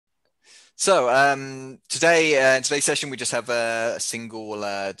Today, in today's session, we just have a single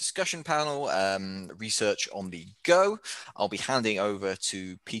discussion panel, research on the go. I'll be handing over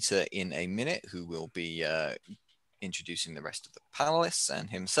to Peter in a minute, who will be introducing the rest of the panelists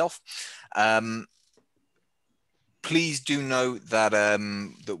and himself. Please do note that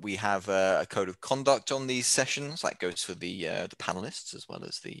that we have a code of conduct on these sessions. That goes for the panelists as well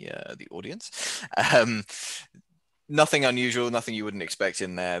as the audience. Nothing unusual, nothing you wouldn't expect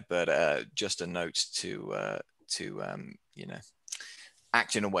in there, but just a note to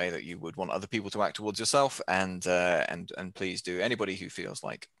act in a way that you would want other people to act towards yourself, and please do. Anybody who feels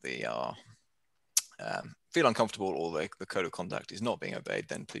like they are feel uncomfortable or the code of conduct is not being obeyed,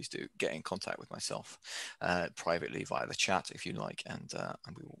 then please do get in contact with myself privately via the chat if you like, and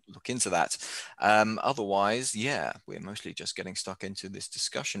we will look into that. Otherwise, yeah, we're mostly just getting stuck into this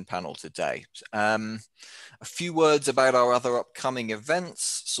discussion panel today. A few words about our other upcoming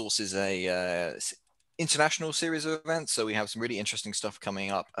events. SORSE is a international series of events, so we have some really interesting stuff coming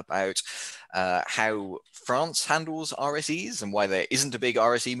up about how France handles RSEs and why there isn't a big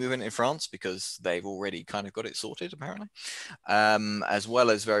RSE movement in France, because they've already kind of got it sorted apparently, as well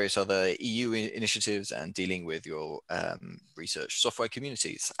as various other EU initiatives and dealing with your research software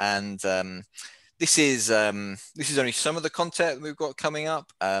communities. And this is only some of the content that we've got coming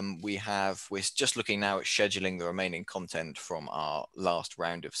up. We're just looking now at scheduling the remaining content from our last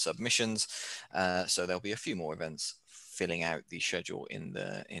round of submissions. So there'll be a few more events filling out the schedule in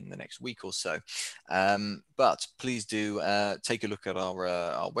the next week or so. But please do take a look at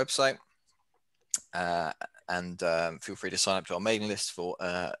our website and feel free to sign up to our mailing list for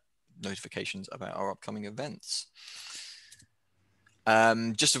notifications about our upcoming events.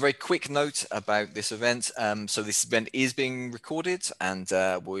 Just a very quick note about this event. So this event is being recorded, and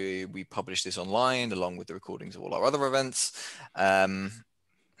we publish this online along with the recordings of all our other events.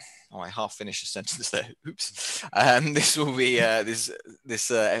 I half finished a sentence there. Oops. This will be this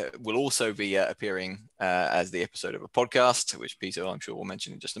will also be appearing as the episode of a podcast, which Peter, I'm sure, will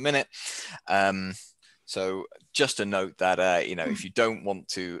mention in just a minute. So just a note that, if you don't want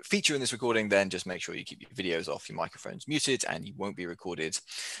to feature in this recording, then just make sure you keep your videos off, your microphones muted, and you won't be recorded.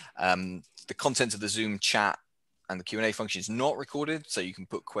 The content of the Zoom chat and the Q&A function is not recorded, so you can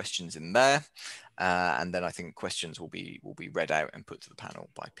put questions in there. And then I think questions will be read out and put to the panel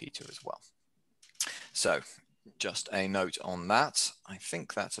by Peter as well. So just a note on that. I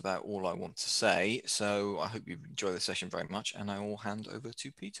think that's about all I want to say. So I hope you enjoy the session very much, and I will hand over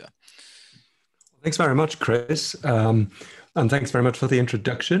to Peter. Thanks very much, Chris. And thanks very much for the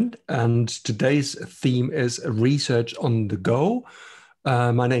introduction. And today's theme is research on the go.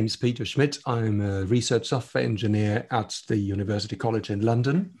 My name is Peter Schmidt. I'm a research software engineer at the University College in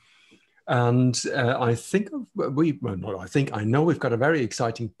London. And I know we've got a very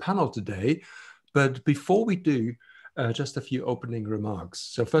exciting panel today. But before we do, just a few opening remarks.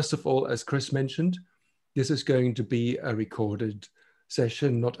 So first of all, as Chris mentioned, this is going to be a recorded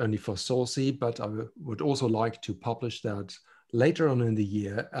session, not only for SORSE, but I would also like to publish that later on in the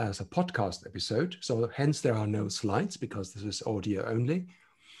year as a podcast episode. So hence there are no slides because this is audio only.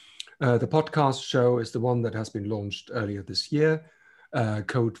 The podcast show is the one that has been launched earlier this year,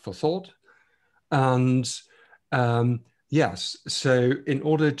 Code for Thought. And yes, so in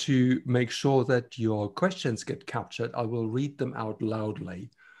order to make sure that your questions get captured, I will read them out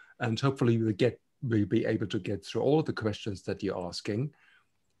loudly, and hopefully we'll be able to get through all of the questions that you're asking,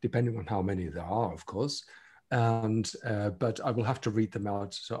 depending on how many there are, of course. And but I will have to read them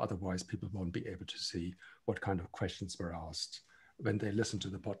out, so otherwise people won't be able to see what kind of questions were asked when they listen to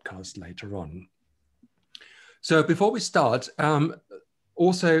the podcast later on. So before we start,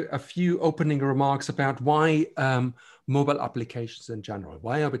 also a few opening remarks about why mobile applications in general.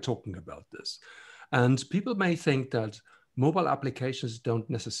 Why are we talking about this? And people may think that mobile applications don't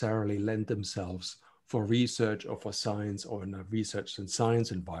necessarily lend themselves for research or for science or in a research and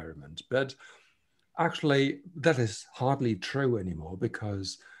science environment. But actually, that is hardly true anymore,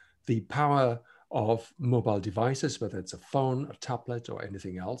 because the power of mobile devices, whether it's a phone, a tablet, or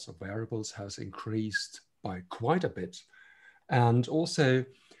anything else, or wearables, has increased by quite a bit. And also,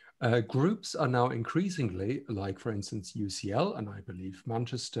 groups are now increasingly, like for instance, UCL, and I believe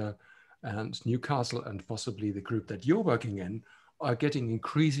Manchester and Newcastle, and possibly the group that you're working in, are getting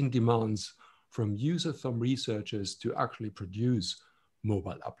increasing demands from users, from researchers, to actually produce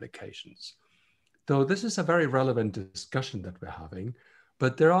mobile applications. So this is a very relevant discussion that we're having,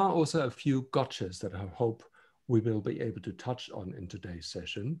 but there are also a few gotchas that I hope we will be able to touch on in today's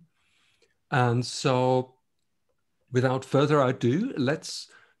session. And so without further ado, let's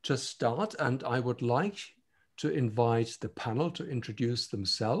just start. And I would like to invite the panel to introduce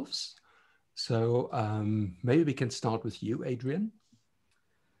themselves. So maybe we can start with you, Adrian.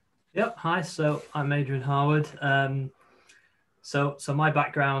 Yep. Hi. So I'm Adrian Harwood. So my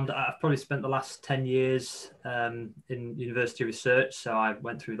background, I've probably spent the last 10 years in university research. So I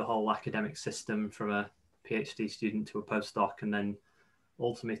went through the whole academic system from a PhD student to a postdoc, and then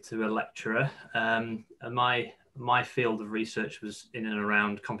ultimately to a lecturer. And my field of research was in and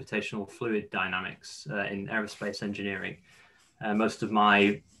around computational fluid dynamics in aerospace engineering. Most of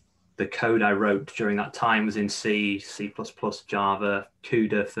the code I wrote during that time was in C, C++, Java,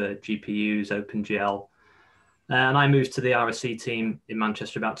 CUDA for GPUs, OpenGL. And I moved to the RSC team in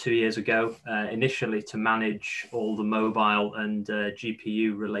Manchester about 2 years ago, initially to manage all the mobile and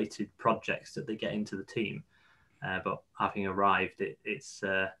GPU related projects that they get into the team. But having arrived, it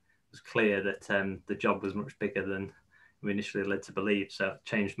was clear that the job was much bigger than we initially led to believe. So it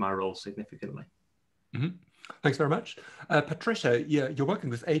changed my role significantly. Mm-hmm. Thanks very much. Patricia, you're working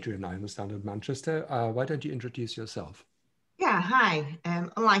with Adrian, I understand, in Manchester. Why don't you introduce yourself? Yeah, hi.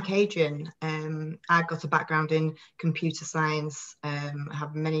 Unlike Adrian, I've got a background in computer science. I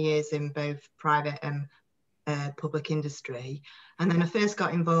have many years in both private and public industry. And then I first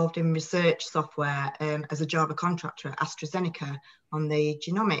got involved in research software as a Java contractor at AstraZeneca on the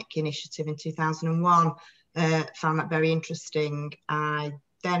genomic initiative in 2001. Found that very interesting. I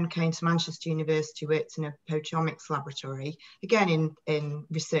then came to Manchester University, worked in a proteomics laboratory, again in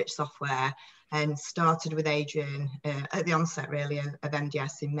research software, and started with Adrian at the onset really of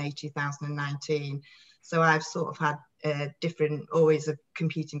MDS in May 2019. So I've sort of had always a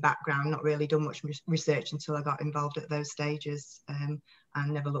computing background, not really done much research until I got involved at those stages, and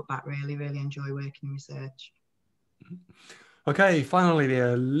never looked back really enjoy working in research. Okay, finally,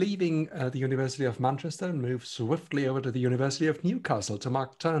 they're leaving the University of Manchester and move swiftly over to the University of Newcastle to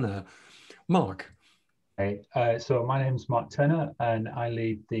Mark Turner. Mark. Hey, so my name's Mark Turner and I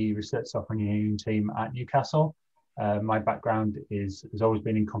lead the research software engineering team at Newcastle. My background has always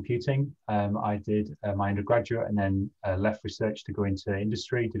been in computing. I did my undergraduate and then left research to go into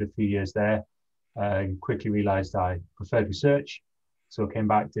industry, did a few years there, quickly realized I preferred research. So I came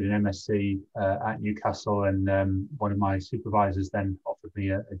back, did an MSc at Newcastle, and one of my supervisors then offered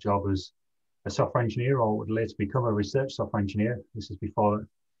me a job as a software engineer, or would later become a research software engineer. This is before the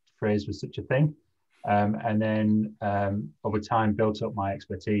phrase was such a thing. And then over time built up my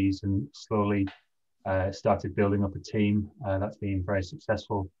expertise and slowly started building up a team. That's been very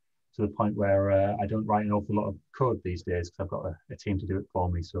successful to the point where I don't write an awful lot of code these days because I've got a team to do it for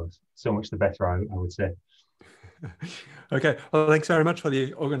me. So much the better, I would say. Okay, well, thanks very much for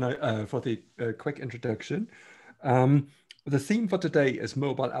the quick introduction. The theme for today is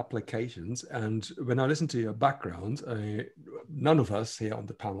mobile applications, and when I listen to your background, none of us here on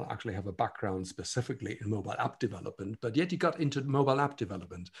the panel actually have a background specifically in mobile app development, but yet you got into mobile app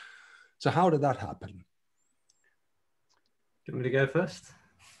development. So how did that happen? Do you want me to go first?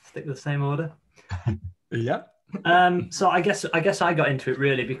 Stick with the same order. Yeah. So I guess I got into it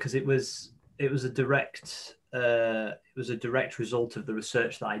really because it was a direct result of the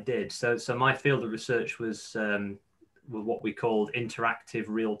research that I did. So my field of research was what we called interactive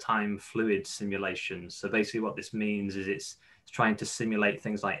real-time fluid simulations. So basically what this means is it's trying to simulate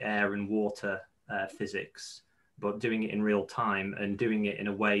things like air and water physics, but doing it in real time and doing it in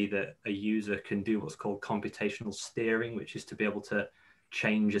a way that a user can do what's called computational steering, which is to be able to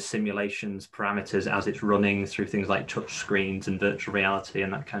change a simulation's parameters as it's running through things like touch screens and virtual reality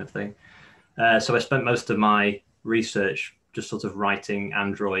and that kind of thing. So I spent most of my research just sort of writing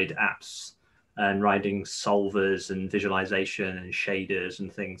Android apps and writing solvers and visualization and shaders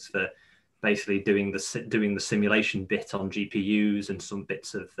and things for basically doing the simulation bit on GPUs and some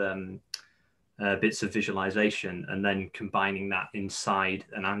bits of visualization, and then combining that inside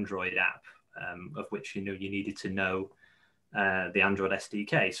an Android app, of which you needed to know the Android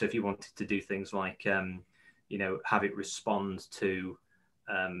SDK. So if you wanted to do things like have it respond to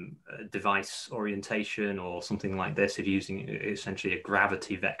device orientation or something like this, if using essentially a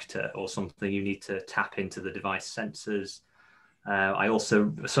gravity vector or something, you need to tap into the device sensors.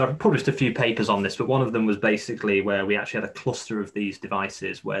 I've published a few papers on this, but one of them was basically where we actually had a cluster of these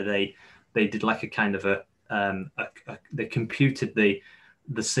devices where they did like a kind of they computed the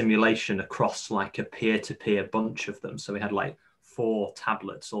simulation across like a peer-to-peer bunch of them. So we had like 4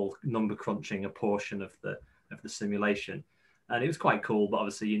 tablets all number crunching a portion of the simulation. And it was quite cool, but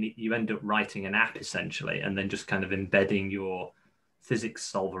obviously you end up writing an app essentially, and then just kind of embedding your physics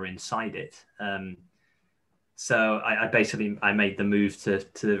solver inside it. So I made the move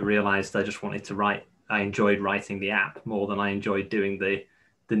to realize that I just wanted to write. I enjoyed writing the app more than I enjoyed doing the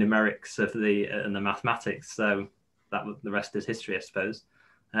numerics and the mathematics. So the rest is history, I suppose.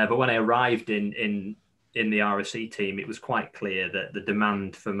 But when I arrived in the RSE team, it was quite clear that the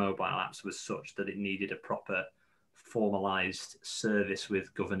demand for mobile apps was such that it needed a proper formalized service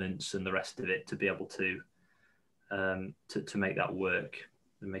with governance and the rest of it to be able to make that work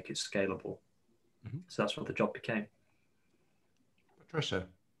and make it scalable. Mm-hmm. So that's what the job became. Patricia.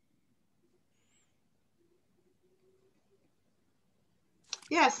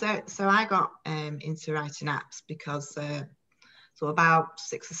 Yeah, so I got into writing apps because so about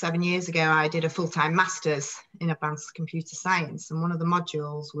 6 or 7 years ago, I did a full-time master's in advanced computer science, and one of the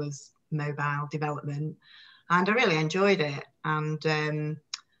modules was mobile development, and I really enjoyed it. And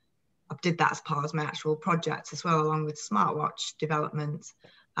I did that as part of my actual project as well, along with smartwatch development.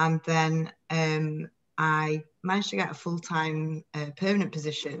 And then I managed to get a full-time permanent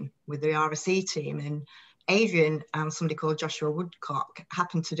position with the RSE team, and Adrian and somebody called Joshua Woodcock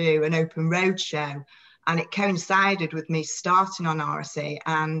happened to do an open road show, and it coincided with me starting on RSE,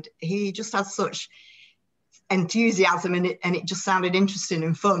 and he just had such enthusiasm and it just sounded interesting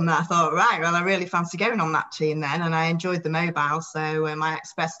and fun that I thought, right, well, I really fancy going on that team then, and I enjoyed the mobile, so I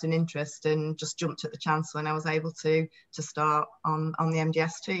expressed an interest and just jumped at the chance when I was able to start on the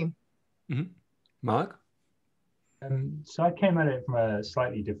MDS team. Mm-hmm. Mark? So I came at it from a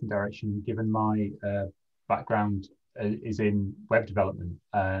slightly different direction, given my background is in web development,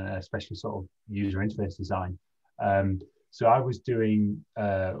 especially sort of user interface design. So I was doing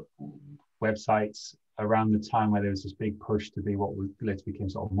websites around the time where there was this big push to be what later became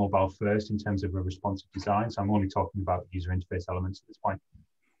sort of mobile first in terms of a responsive design. So I'm only talking about user interface elements at this point.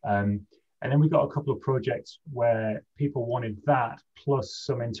 And then we got a couple of projects where people wanted that plus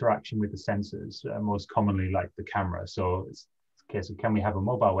some interaction with the sensors, most commonly like the camera. So it's a case of, can we have a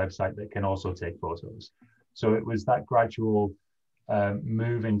mobile website that can also take photos? So it was that gradual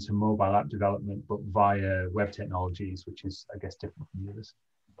move into mobile app development, but via web technologies, which is, I guess, different from the others.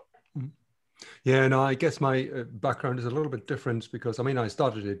 Yeah, no, I guess my background is a little bit different because, I mean, I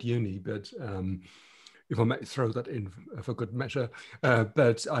started at uni, but if I may throw that in for good measure,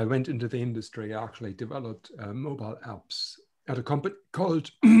 but I went into the industry. I actually developed mobile apps at a company called,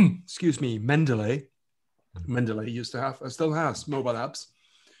 excuse me, Mendeley. Mendeley used to have, still has mobile apps.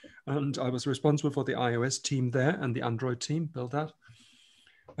 And I was responsible for the iOS team there, and the Android team built that.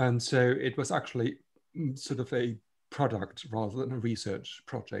 And so it was actually sort of a product rather than a research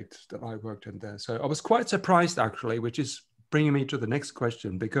project that I worked in there. So I was quite surprised, actually, which is bringing me to the next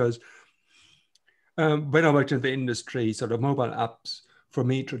question, because when I worked in the industry, sort of mobile apps for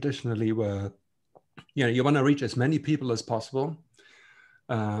me traditionally were, you know, you want to reach as many people as possible.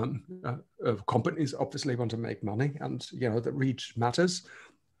 Companies obviously want to make money, and, you know, the reach matters.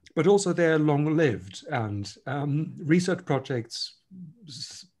 But also they're long-lived, and research projects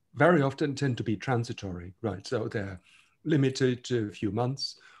very often tend to be transitory, right? So they're limited to a few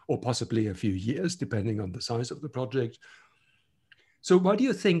months or possibly a few years, depending on the size of the project. So why do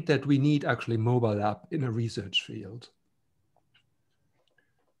you think that we need actually mobile app in a research field?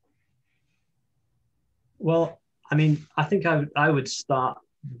 Well, I mean, I think I would start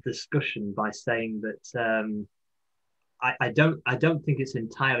the discussion by saying that I don't think it's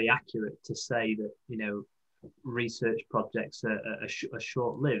entirely accurate to say that, you know, research projects are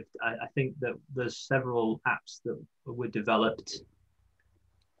short-lived. I think that there's several apps that were developed,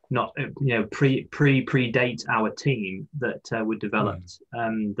 not, you know, predate our team, that were developed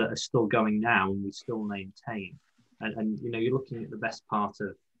that are still going now and we still maintain. And you know, you're looking at the best part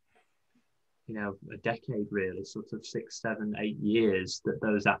of, you know, a decade really, sort of 6, 7, 8 years that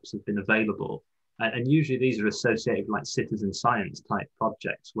those apps have been available. And usually these are associated with like citizen science type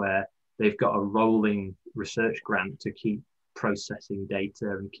projects where they've got a rolling research grant to keep processing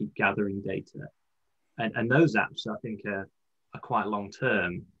data and keep gathering data. And those apps, I think, are quite long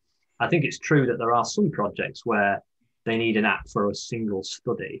term. I think it's true that there are some projects where they need an app for a single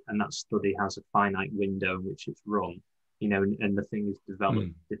study, and that study has a finite window in which it's run, you know, and the thing is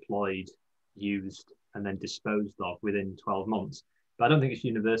developed, deployed, used, and then disposed of within 12 months. But I don't think it's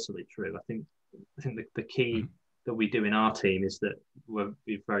universally true. I think the key that we do in our team is that we're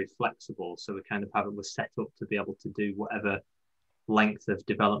very flexible. So we kind of we're set up to be able to do whatever length of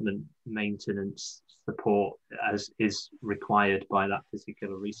development, maintenance, support as is required by that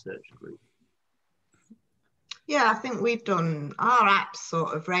particular research group. Yeah, I think we've done, our apps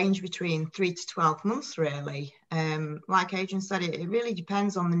sort of range between 3 to 12 months really. Like Adrian said, it really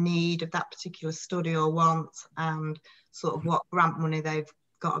depends on the need of that particular study or want, and sort of what grant money they've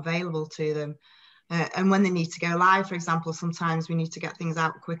got available to them. And when they need to go live, for example, sometimes we need to get things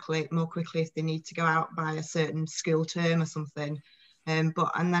out more quickly if they need to go out by a certain school term or something. And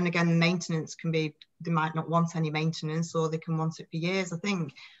then again, maintenance can be, they might not want any maintenance, or they can want it for years. I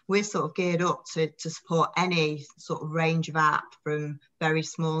think we're sort of geared up to support any sort of range of app, from very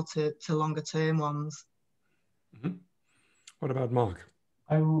small to longer term ones. Mm-hmm. What about Mark?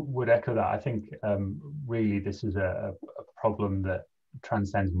 I would echo that. I think really this is a problem that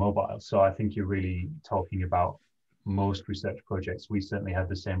transcends mobile. So I think you're really talking about most research projects. We certainly had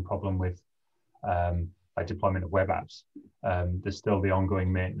the same problem with like deployment of web apps. There's still the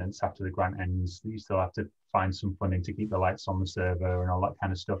ongoing maintenance after the grant ends. You still have to find some funding to keep the lights on the server and all that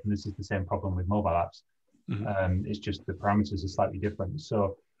kind of stuff. And this is the same problem with mobile apps. Mm-hmm. It's just the parameters are slightly different.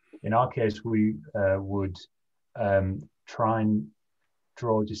 So in our case, we would try and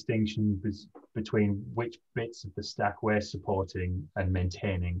draw distinctions between which bits of the stack we're supporting and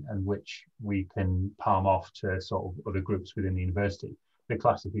maintaining, and which we can palm off to sort of other groups within the university. The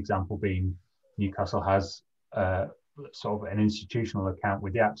classic example being Newcastle has sort of an institutional account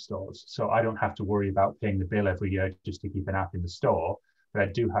with the app stores. So I don't have to worry about paying the bill every year just to keep an app in the store, but I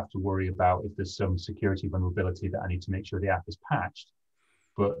do have to worry about if there's some security vulnerability that I need to make sure the app is patched.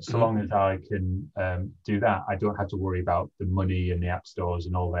 But so long as I can do that, I don't have to worry about the money and the app stores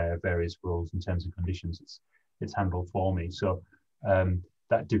and all their various rules and terms and conditions. It's handled for me. So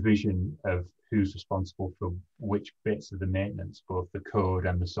that division of who's responsible for which bits of the maintenance, both the code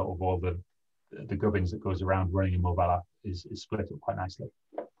and the sort of all the gubbins that goes around running a mobile app is split up quite nicely.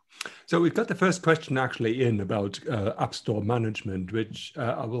 So we've got the first question actually in about App Store management, which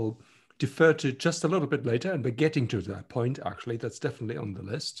I will defer to just a little bit later, and we're getting to that point actually. That's definitely on the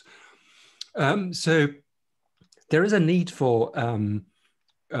list. So there is a need for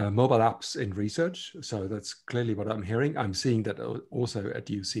mobile apps in research. So that's clearly what I'm hearing. I'm seeing that also at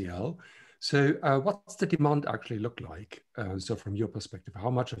UCL. So what's the demand actually look like? So from your perspective,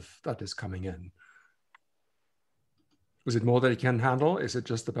 how much of that is coming in? Is it more than you can handle? Is it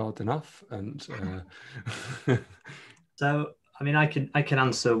just about enough? And so, I mean, I can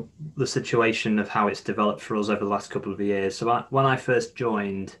answer the situation of how it's developed for us over the last couple of years. So when I first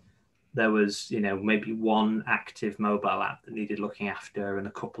joined, there was, maybe one active mobile app that needed looking after and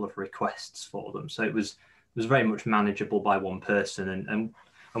a couple of requests for them. So it was very much manageable by one person. And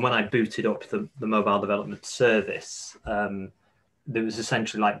when I booted up the mobile development service, there was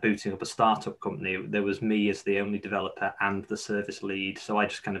essentially like booting up a startup company. There was me as the only developer and the service lead. So I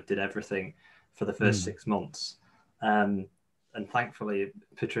just kind of did everything for the first 6 months. And thankfully,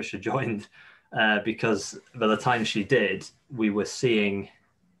 Patricia joined because by the time she did, we were seeing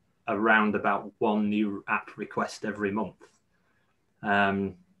around about one new app request every month.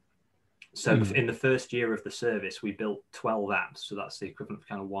 So in the first year of the service, we built 12 apps. So that's the equivalent of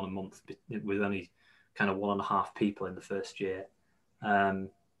kind of one a month with only kind of 1.5 people in the first year. And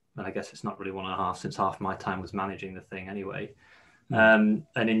I guess it's not really 1.5 since half my time was managing the thing anyway. And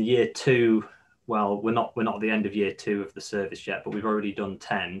in year 2, well, we're not at the end of year 2 of the service yet, but we've already done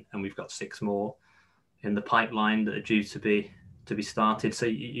 10 and we've got 6 more in the pipeline that are due to be started. So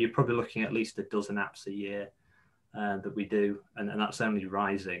you're probably looking at least a dozen apps a year that we do, and that's only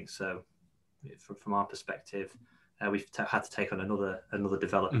rising. So from our perspective, we've had to take on another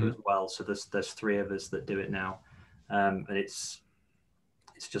developer as well. So there's 3 of us that do it now, and it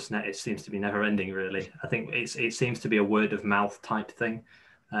seems to be never ending really. I think it seems to be a word of mouth type thing.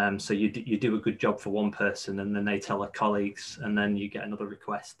 So you do a good job for one person, and then they tell their colleagues, and then you get another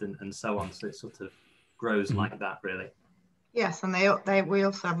request, and so on. So it sort of grows like that, really. Yes, and we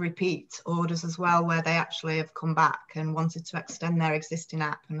also have repeat orders as well, where they actually have come back and wanted to extend their existing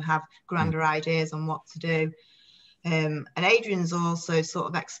app and have grander ideas on what to do. And Adrian's also sort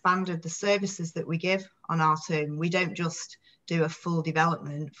of expanded the services that we give on our team. We don't just do a full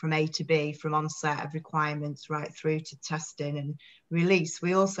development from A to B, from onset of requirements right through to testing and release.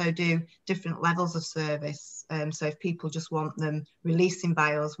 We also do different levels of service. So if people just want them releasing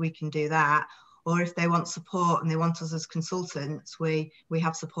by us, we can do that. Or if they want support and they want us as consultants, we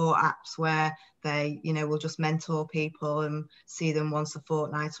have support apps where they, will just mentor people and see them once a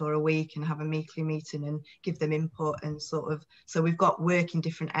fortnight or a week and have a weekly meeting and give them input and sort of. So we've got work in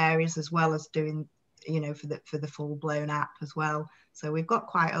different areas as well as doing, for the full blown app as well. So we've got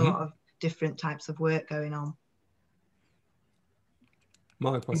quite a lot of different types of work going on.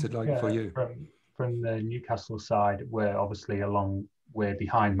 Mark, what's it like for you? From the Newcastle side, we're obviously a long way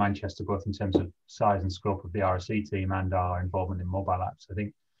behind Manchester, both in terms of size and scope of the RSE team and our involvement in mobile apps. I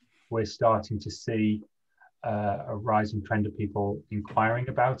think we're starting to see a rising trend of people inquiring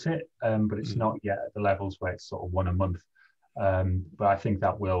about it, but it's not yet at the levels where it's sort of one a month. But I think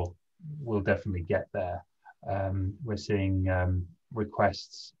that will definitely get there. We're seeing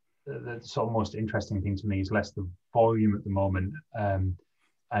requests. The sort of most interesting thing to me is less the volume at the moment,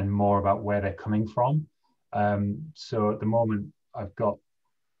 and more about where they're coming from. So at the moment, I've got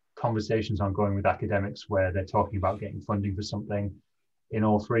conversations ongoing with academics where they're talking about getting funding for something in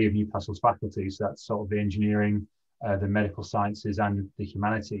all three of Newcastle's faculties. That's sort of the engineering, the medical sciences, and the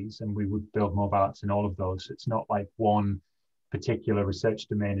humanities, and we would build mobile apps in all of those. It's not like one particular research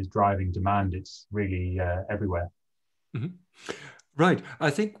domain is driving demand. It's really everywhere. Mm-hmm. Right. I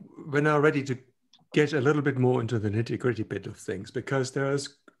think we're now ready to get a little bit more into the nitty-gritty bit of things, because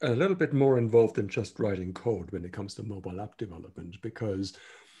there's a little bit more involved than just writing code when it comes to mobile app development, because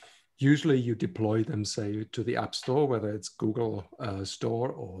usually you deploy them, say, to the App Store, whether it's Google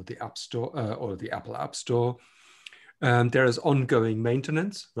Store or the App Store or the Apple App Store. There is ongoing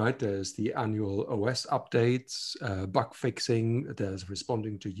maintenance, right? There's the annual OS updates, bug fixing, there's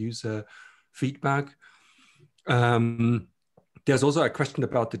responding to user feedback. There's also a question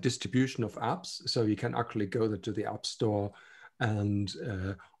about the distribution of apps. So you can actually go to the App Store, and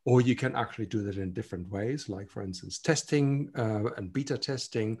or you can actually do that in different ways, like, for instance, testing and beta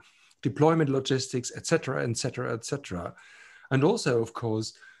testing, deployment logistics, et cetera, et cetera, et cetera. And also, of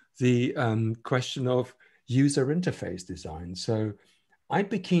course, the question of user interface design. So I'd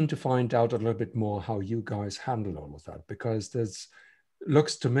be keen to find out a little bit more how you guys handle all of that, because there's,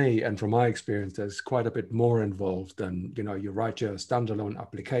 looks to me, and from my experience, there's quite a bit more involved than, you know, you write your standalone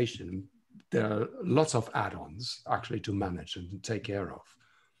application. There are lots of add-ons actually to manage and take care of.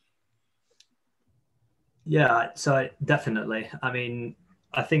 Yeah, so definitely. I mean,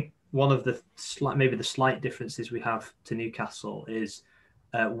 I think one of the maybe the slight differences we have to Newcastle is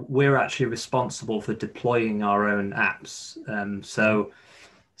we're actually responsible for deploying our own apps. So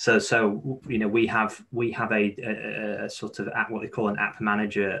you know, we have a sort of app, what they call an app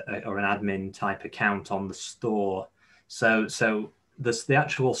manager or an admin type account on the store. So there's the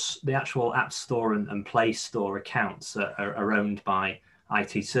actual App Store and Play Store accounts are owned by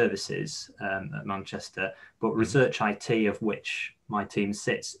IT services at Manchester, but research IT, of which my team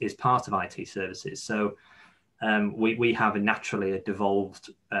sits, is part of IT services. So we have naturally a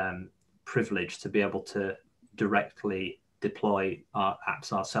devolved privilege to be able to directly deploy our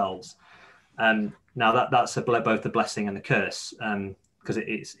apps ourselves. Now that's both a blessing and a curse, because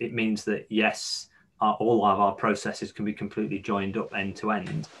it means that, yes, all of our processes can be completely joined up end to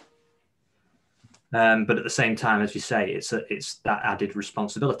end. But at the same time, as you say, it's that added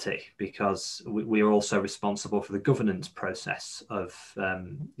responsibility, because we are also responsible for the governance process of,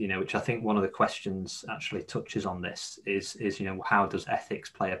 you know, which I think one of the questions actually touches on this is you know, how does ethics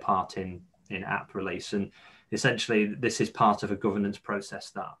play a part in app release? And essentially, this is part of a governance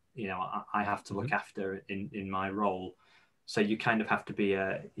process that, you know, I have to look after in my role. So you kind of have to be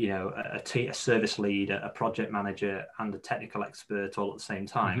a service lead, a project manager, and a technical expert all at the same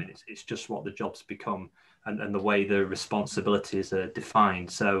time. And it's just what the jobs become, and the way the responsibilities are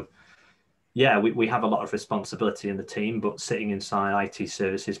defined. So yeah, we have a lot of responsibility in the team, but sitting inside IT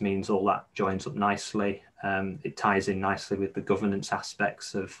services means all that joins up nicely. It ties in nicely with the governance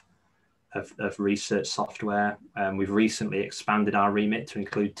aspects of research software. We've recently expanded our remit to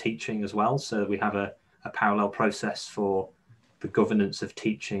include teaching as well. So we have a parallel process for the governance of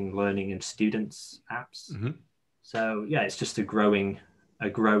teaching, learning, and students apps. So yeah, it's just a growing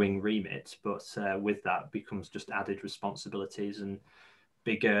remit, but with that becomes just added responsibilities and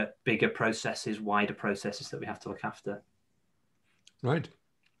bigger processes, wider processes that we have to look after. Right.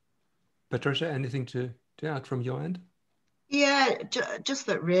 Patricia, anything to add from your end? Yeah, just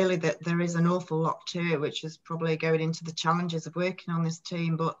that really that there is an awful lot to it, which is probably going into the challenges of working on this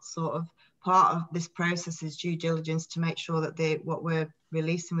team, but sort of part of this process is due diligence to make sure that what we're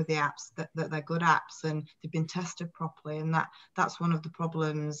releasing with the apps, that they're good apps and they've been tested properly. And that's one of the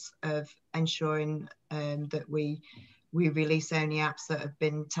problems of ensuring that we release only apps that have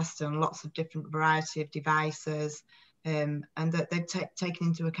been tested on lots of different variety of devices, and that they've taken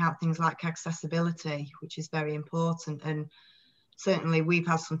into account things like accessibility, which is very important. And certainly we've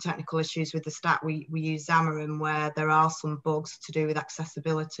had some technical issues with the stack. We use Xamarin, where there are some bugs to do with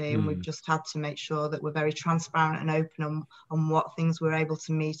accessibility, and we've just had to make sure that we're very transparent and open on what things we're able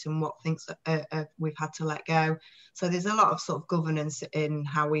to meet and what things we've had to let go. So there's a lot of sort of governance in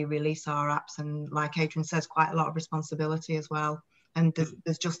how we release our apps, and like Adrian says, quite a lot of responsibility as well. And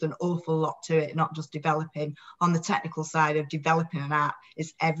there's just an awful lot to it, not just developing. On the technical side of developing an app,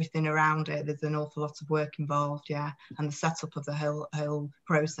 it's everything around it. There's an awful lot of work involved, yeah. And the setup of the whole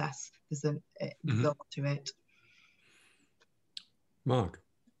process, there's a lot to it. Mark?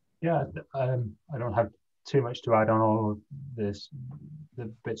 Yeah, I don't have too much to add on all of this, the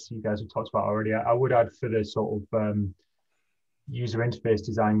bits you guys have talked about already. I would add for the sort of user interface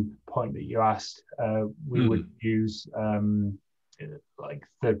design point that you asked, we would use like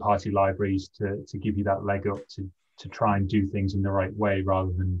third-party libraries to give you that leg up to try and do things in the right way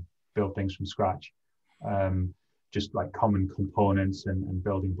rather than build things from scratch. Just like common components and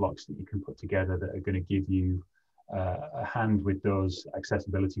building blocks that you can put together that are going to give you a hand with those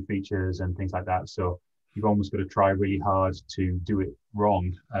accessibility features and things like that. So you've almost got to try really hard to do it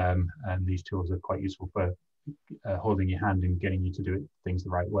wrong. And these tools are quite useful for holding your hand and getting you to do things the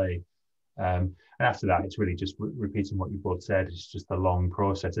right way. And after that, it's really just repeating what you both said. It's just a long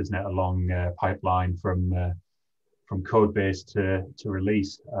process, isn't it? A long pipeline from code base to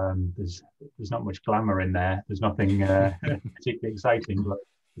release. There's not much glamour in there. There's nothing particularly exciting, but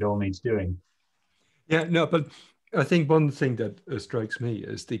it all needs doing. Yeah, no, but I think one thing that strikes me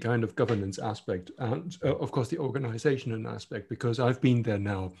is the kind of governance aspect and of course the organizational aspect, because I've been there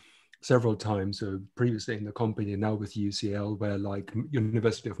now several times, previously in the company, now with UCL, where like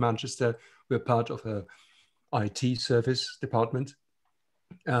University of Manchester, we're part of a IT service department,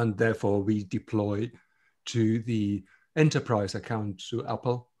 and therefore we deploy to the enterprise account to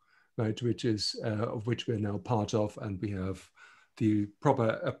Apple, right, which is of which we're now part of, and we have the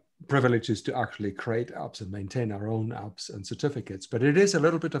proper privileges to actually create apps and maintain our own apps and certificates. But it is a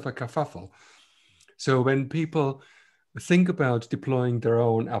little bit of a kerfuffle. So when people think about deploying their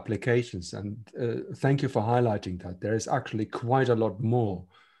own applications, and thank you for highlighting that, there is actually quite a lot more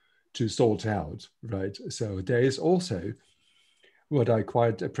to sort out, right? So there is also what I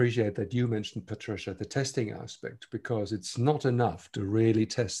quite appreciate that you mentioned, Patricia, the testing aspect, because it's not enough to really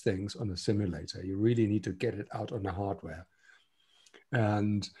test things on a simulator. You really need to get it out on the hardware.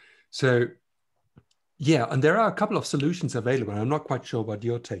 And so, yeah, and there are a couple of solutions available. I'm not quite sure what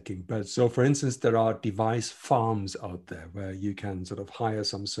you're taking, but so for instance, there are device farms out there where you can sort of hire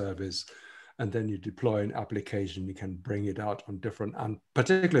some service and then you deploy an application, you can bring it out on different, and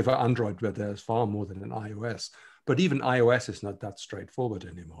particularly for Android, where there's far more than an iOS, but even iOS is not that straightforward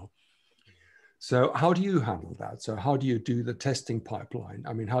anymore. So how do you handle that? So how do you do the testing pipeline?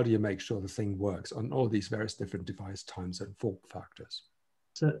 I mean, how do you make sure the thing works on all these various different device times and form factors?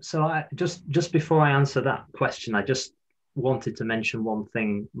 So I just before I answer that question, I just wanted to mention one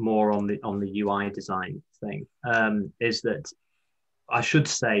thing more on the UI design thing. Is that I should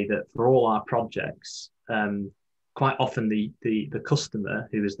say that for all our projects, quite often the customer,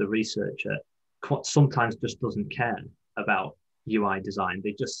 who is the researcher, sometimes just doesn't care about UI design.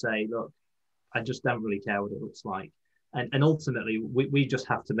 They just say, look, I just don't really care what it looks like. And ultimately, we just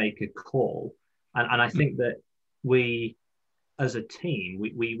have to make a call. And I think that we, as a team,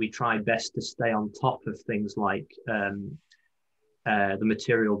 we try best to stay on top of things like the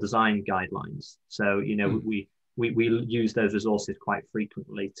material design guidelines. So, you know, we use those resources quite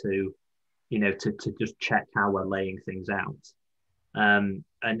frequently to, you know, to just check how we're laying things out. And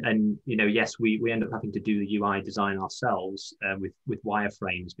you know, yes, we end up having to do the UI design ourselves with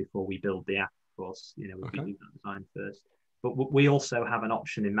wireframes before we build the app. Of course, you know, we do that design first. But we also have an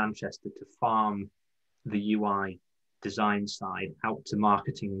option in Manchester to farm the UI design side out to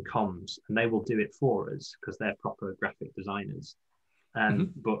marketing and comms, and they will do it for us because they're proper graphic designers.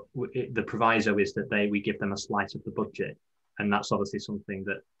 But the proviso is that we give them a slice of the budget, and that's obviously something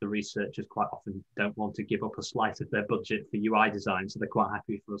that the researchers quite often don't want to give up a slice of their budget for UI design, so they're quite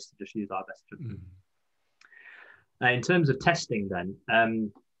happy for us to just use our best judgment. In terms of testing,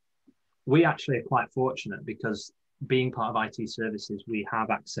 then we actually are quite fortunate because being part of IT services, we have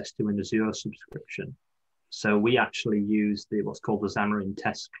access to an Azure subscription. So we actually use what's called the Xamarin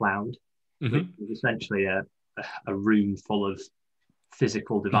Test Cloud, which is essentially a room full of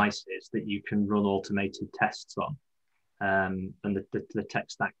physical devices that you can run automated tests on. And the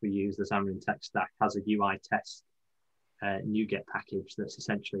tech stack we use, the Xamarin Tech Stack, has a UI test NuGet package that's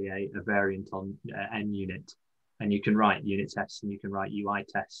essentially a variant on NUnit. And you can write unit tests and you can write UI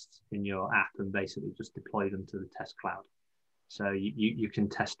tests in your app and basically just deploy them to the test cloud. So you can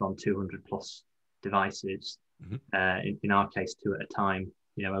test on 200 plus devices, in our case 2 at a time,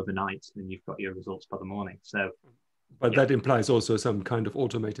 you know, overnight, and you've got your results by the morning. So, but that implies also some kind of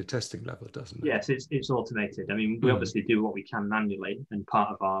automated testing level, doesn't it? Yes, it's automated. I mean, we obviously do what we can manually, and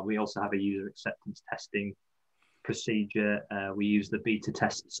we also have a user acceptance testing procedure. We use the beta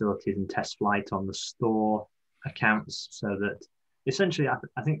test facilities and test flight on the store accounts, so that essentially,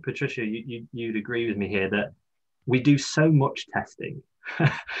 I think, Patricia, you'd agree with me here that we do so much testing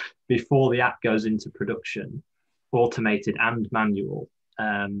before the app goes into production, automated and manual,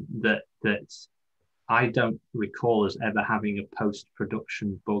 that I don't recall us ever having a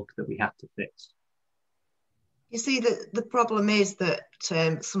post-production bug that we had to fix. You see, the problem is that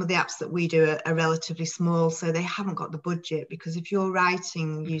some of the apps that we do are relatively small, so they haven't got the budget, because if you're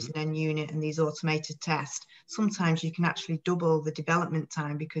writing using NUnit and these automated tests, sometimes you can actually double the development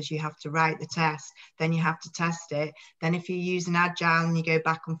time, because you have to write the test, then you have to test it. Then if you use an agile and you go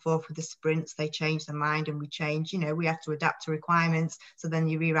back and forth with the sprints, they change their mind and we change, we have to adapt to requirements. So then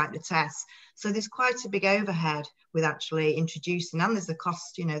you rewrite the tests. So there's quite a big overhead with actually introducing, and there's a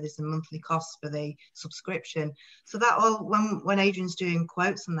cost, there's a monthly cost for the subscription. So that all, when Adrian's doing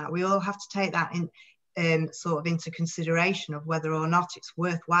quotes on that, we all have to take that in sort of into consideration of whether or not it's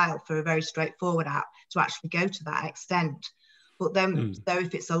worthwhile for a very straightforward app to actually go to that extent. But then,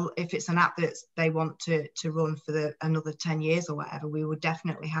 so if it's an app that they want to run for another 10 years or whatever, we would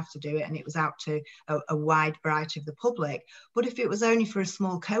definitely have to do it, and it was out to a wide variety of the public. But if it was only for a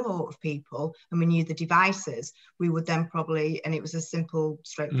small cohort of people and we knew the devices, we would then probably, and it was a simple,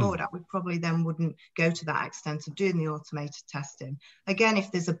 straightforward app, we probably then wouldn't go to that extent of doing the automated testing. Again,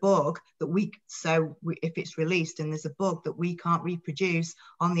 if there's a bug that if it's released and there's a bug that we can't reproduce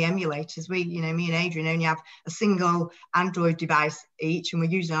on the emulators, me and Adrian only have a single Android device each, and we're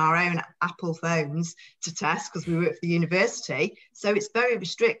using our own Apple phones to test because we work for the university, so it's very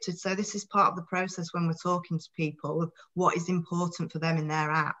restricted. So this is part of the process when we're talking to people of what is important for them in their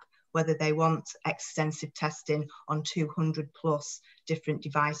app, whether they want extensive testing on 200 plus different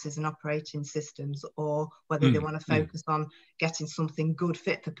devices and operating systems, or whether they want to focus on getting something good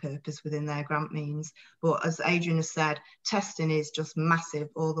fit for purpose within their grant means. But as Adrian has said, testing is just massive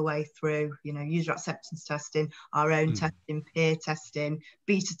all the way through, user acceptance testing, our own testing, peer testing,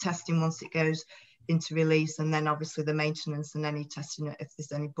 beta testing once it goes into release, and then obviously the maintenance and any testing if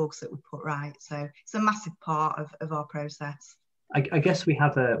there's any bugs that we put right. So it's a massive part of our process. I guess we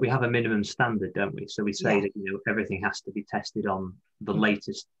have a minimum standard, don't we? So we say that everything has to be tested on the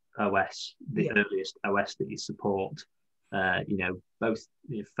latest OS, the earliest OS that you support. Both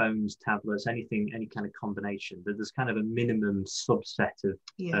phones, tablets, any kind of combination. There's kind of a minimum subset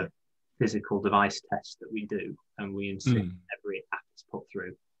of physical device tests that we do, and we insist every app is put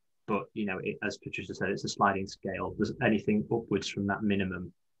through. But as Patricia said, it's a sliding scale. There's anything upwards from that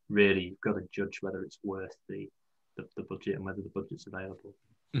minimum. Really, you've got to judge whether it's worth the budget and whether the budget's available.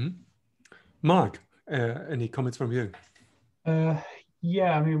 Mark, any comments from you?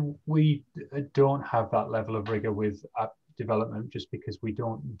 Yeah, I mean, we don't have that level of rigor with app development just because we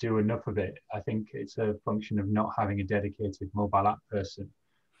don't do enough of it. I think it's a function of not having a dedicated mobile app person.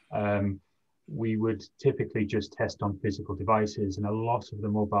 We would typically just test on physical devices, and a lot of the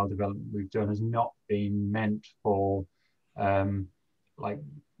mobile development we've done has not been meant for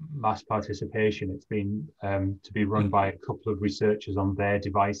mass participation. It's been to be run by a couple of researchers on their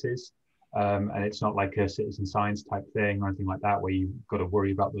devices, and it's not like a citizen science type thing or anything like that where you've got to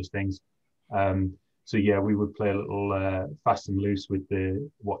worry about those things. So yeah, we would play a little fast and loose with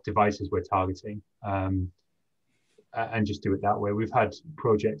what devices we're targeting, and just do it that way. We've had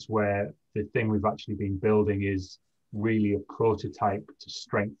projects where the thing we've actually been building is really a prototype to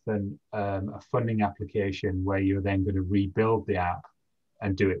strengthen a funding application where you're then going to rebuild the app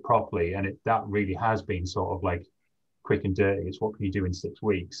and do it properly. And that really has been sort of like quick and dirty. It's what can you do in 6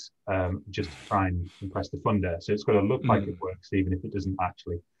 weeks, just to try and impress the funder. So it's got to look like it works, even if it doesn't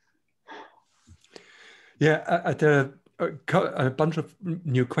actually. Yeah, there are a bunch of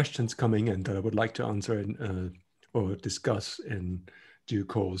new questions coming in that I would like to answer or discuss in due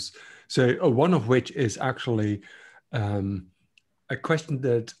course. So one of which is actually a question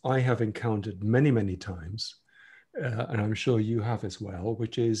that I have encountered many, many times, and I'm sure you have as well,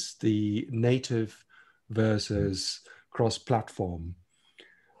 which is the native versus cross-platform.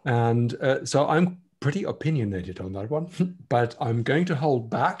 And so I'm pretty opinionated on that one, but I'm going to hold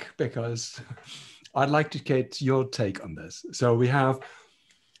back because I'd like to get your take on this. So we have,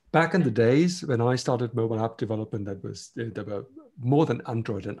 back in the days when I started mobile app development, there were more than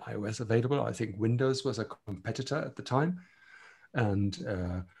Android and iOS available. I think Windows was a competitor at the time, and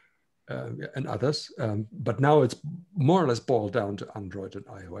others. But now it's more or less boiled down to Android and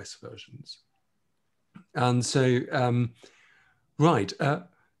iOS versions. And so,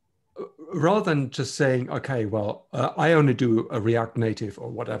 rather than just saying, okay, well, I only do a React Native or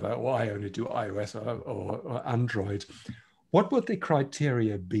whatever, or I only do iOS or Android, what would the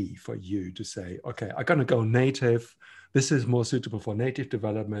criteria be for you to say, okay, I'm going to go native, this is more suitable for native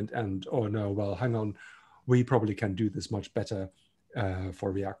development, and, oh no, well, hang on, we probably can do this much better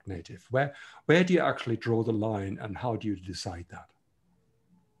for React Native. Where do you actually draw the line, and how do you decide that?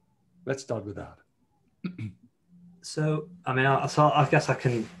 Let's start with that. So, I mean, I guess I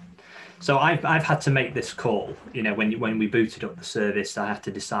can. So I've had to make this call. When we booted up the service, I had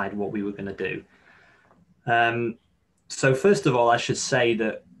to decide what we were going to do. So first of all, I should say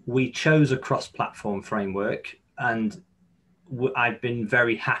that we chose a cross-platform framework, and I've been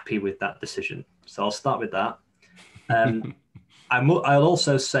very happy with that decision. So I'll start with that. I'll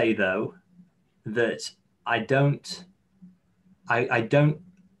also say though that I don't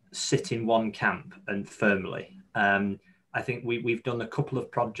sit in one camp and firmly. I think we've done a couple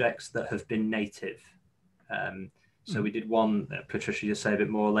of projects that have been native. So we did one, Patricia, you'll say a bit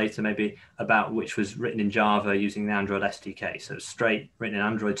more later maybe, about which was written in Java using the Android SDK. So straight written in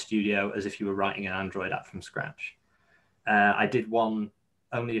Android Studio as if you were writing an Android app from scratch. I did one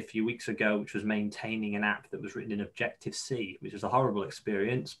only a few weeks ago, which was maintaining an app that was written in Objective-C, which was a horrible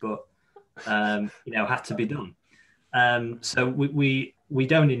experience, but had to be done. So we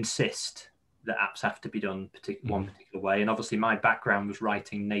don't insist that apps have to be done one particular way. And obviously my background was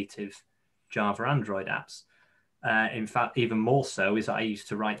writing native Java Android apps. In fact, even more so is that I used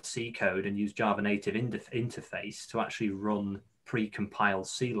to write C code and use Java native interface to actually run pre-compiled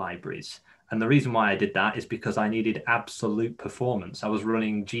C libraries. And the reason why I did that is because I needed absolute performance. I was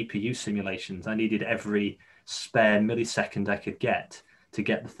running GPU simulations. I needed every spare millisecond I could get to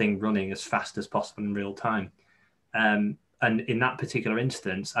get the thing running as fast as possible in real time. And in that particular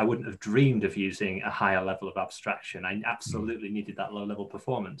instance, I wouldn't have dreamed of using a higher level of abstraction. I absolutely needed that low level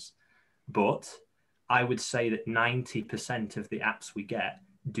performance. But I would say that 90% of the apps we get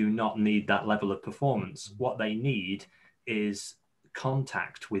do not need that level of performance. What they need is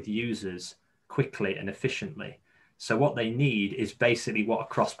contact with users quickly and efficiently. So what they need is basically what a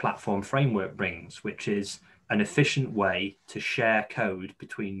cross-platform framework brings, which is an efficient way to share code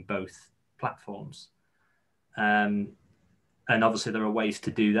between both platforms. And obviously there are ways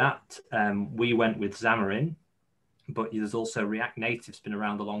to do that. We went with Xamarin, but there's also React Native's been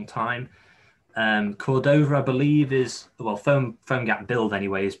around a long time. Cordova, I believe, is, well, PhoneGap build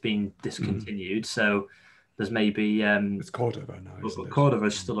anyway is being discontinued. So there's maybe it's Cordova now. But Cordova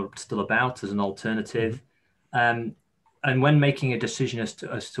is still about as an alternative. And when making a decision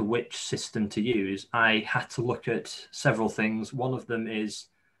as to which system to use, I had to look at several things. One of them is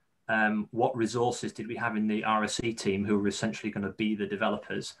what resources did we have in the RSE team who were essentially going to be the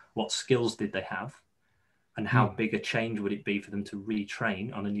developers? What skills did they have? And how big a change would it be for them to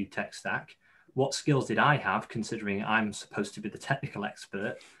retrain on a new tech stack? What skills did I have, considering I'm supposed to be the technical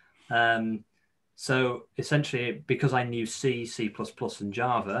expert? So essentially, because I knew C, C++, and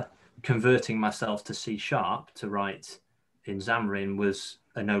Java, converting myself to C# to write in Xamarin was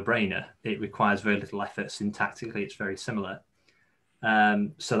a no-brainer. It requires very little effort. Syntactically, it's very similar.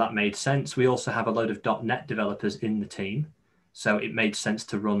 So that made sense. We also have a load of .NET developers in the team. So it made sense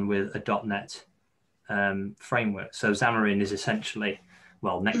to run with a .NET framework. So Xamarin is essentially,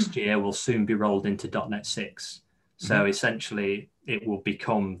 well, next year will soon be rolled into .NET 6. So essentially it will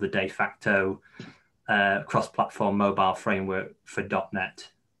become the de facto cross-platform mobile framework for .NET.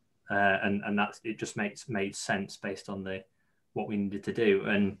 And that's, it just made sense based on what we needed to do.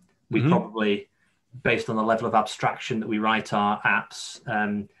 And we probably, based on the level of abstraction that we write our apps,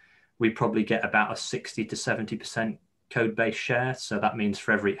 we probably get about a 60 to 70% code base share. So that means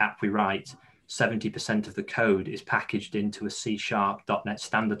for every app we write, 70% of the code is packaged into a C# .NET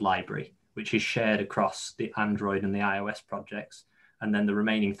standard library, which is shared across the Android and the iOS projects. And then the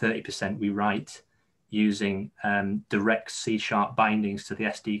remaining 30% we write using direct C# bindings to the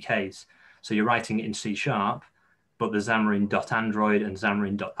SDKs. So you're writing it in C#, but the Xamarin.Android and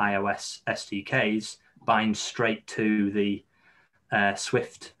Xamarin.iOS SDKs bind straight to the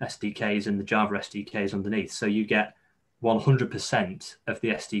Swift SDKs and the Java SDKs underneath. So you get 100% of the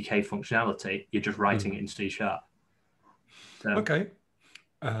SDK functionality. You're just writing it in C#. So. Okay.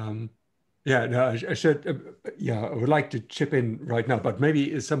 Yeah, no, I should. I would like to chip in right now, but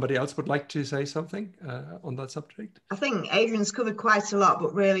maybe somebody else would like to say something on that subject. I think Adrian's covered quite a lot,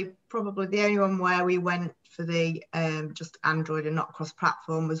 but really probably the only one where we went for the just Android and not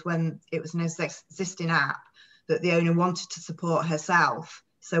cross-platform was when it was an existing app that the owner wanted to support herself,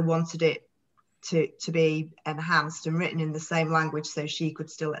 so wanted it to be enhanced and written in the same language so she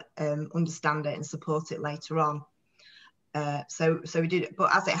could still understand it and support it later on. So we did it,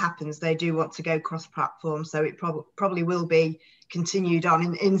 but as it happens, they do want to go cross-platform, so it probably will be continued on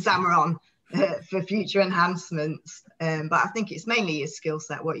in Xamarin for future enhancements. But I think it's mainly your skill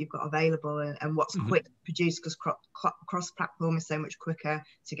set, what you've got available, and what's quick to produce, because cross-platform is so much quicker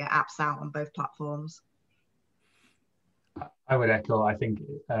to get apps out on both platforms. I would echo. I think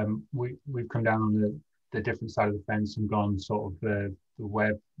we've come down on the different side of the fence and gone sort of the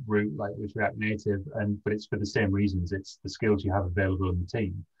web route, like with React Native, but it's for the same reasons. It's the skills you have available in the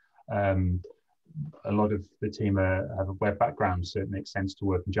team. A lot of the team have a web background, so it makes sense to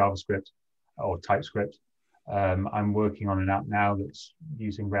work in JavaScript or TypeScript. I'm working on an app now that's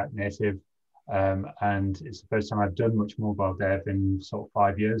using React Native, and it's the first time I've done much mobile dev in sort of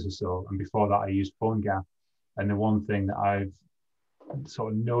 5 years or so. And before that, I used PhoneGap. And the one thing that I've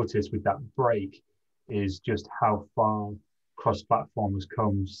sort of noticed with that break is just how far cross-platform has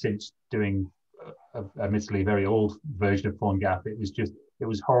come since doing admittedly a very old version of PhoneGap. It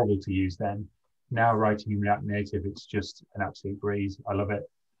was horrible to use then. Now writing in React Native, it's just an absolute breeze. I love it.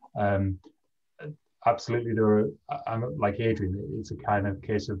 Absolutely, I'm like Adrian, it's a kind of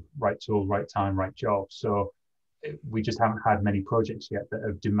case of right tool, right time, right job. So we just haven't had many projects yet that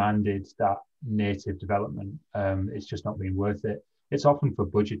have demanded that native development. It's just not been worth it. It's often for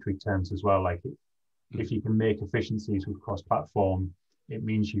budgetary terms as well. Like if you can make efficiencies with cross-platform, it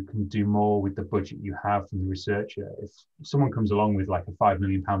means you can do more with the budget you have from the researcher. If someone comes along with like a £5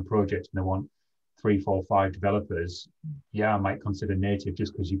 million project and they want 3, 4, 5 developers, yeah, I might consider native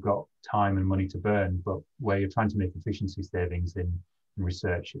just because you've got time and money to burn. But where you're trying to make efficiency savings in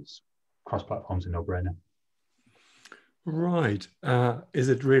research, it's cross-platform's a no-brainer. Right. Is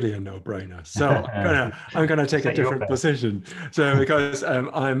it really a no-brainer? So I'm gonna take a different position. So because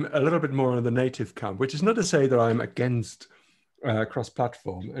I'm a little bit more on the native camp, which is not to say that I'm against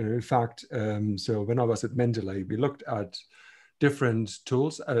cross-platform. And in fact, so when I was at Mendeley, we looked at different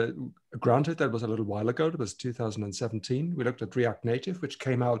tools. Granted, that was a little while ago. It was 2017. We looked at React Native, which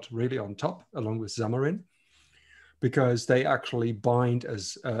came out really on top, along with Xamarin, because they actually bind,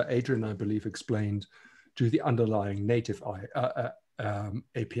 as Adrian, I believe, explained, to the underlying native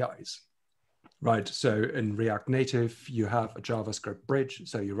APIs, right? So in React Native, you have a JavaScript bridge.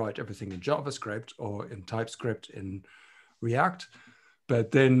 So you write everything in JavaScript or in TypeScript in React.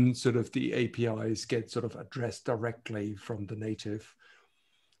 But then sort of the APIs get sort of addressed directly from the native,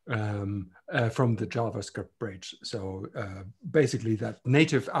 from the JavaScript bridge. So basically that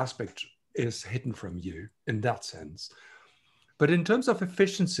native aspect is hidden from you in that sense. But in terms of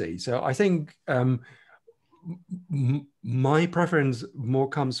efficiency, so I think my preference more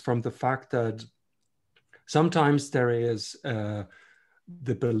comes from the fact that sometimes there is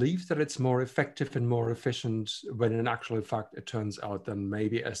the belief that it's more effective and more efficient, when in actual fact it turns out that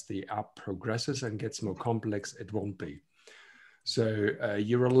maybe as the app progresses and gets more complex, it won't be. So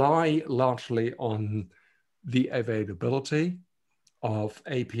you rely largely on the availability of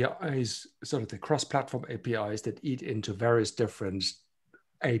APIs, sort of the cross-platform APIs that eat into various different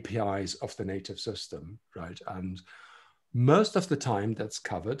APIs of the native system, right? And most of the time that's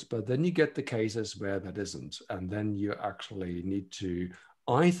covered, but then you get the cases where that isn't. And then you actually need to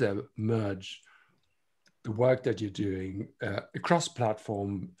either merge the work that you're doing across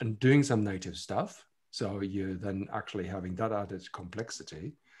platform and doing some native stuff. So you're then actually having that added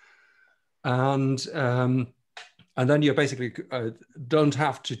complexity. And then you basically don't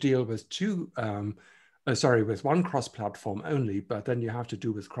have to deal with with one cross-platform only, but then you have to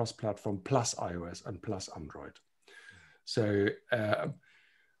do with cross-platform plus iOS and plus Android. So,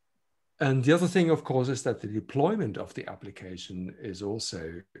 and the other thing, of course, is that the deployment of the application is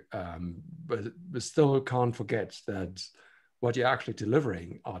also, but we still can't forget that what you're actually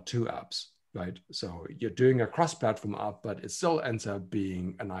delivering are 2 apps, right? So you're doing a cross-platform app, but it still ends up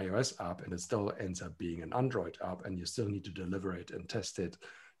being an iOS app, and it still ends up being an Android app, and you still need to deliver it and test it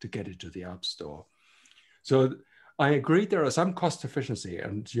to get it to the App Store. So I agree there are some cost efficiency,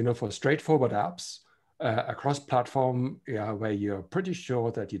 and you know, for straightforward apps, across platform, where you're pretty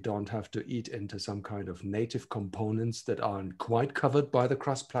sure that you don't have to eat into some kind of native components that aren't quite covered by the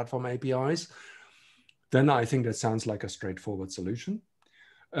cross-platform APIs, then I think that sounds like a straightforward solution.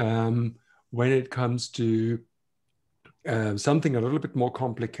 When it comes to something a little bit more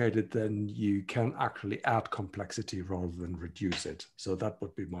complicated, then you can actually add complexity rather than reduce it. So that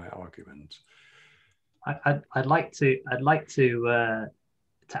would be my argument. I'd like to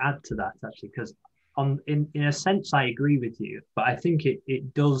add to that, actually, because in a sense I agree with you, but I think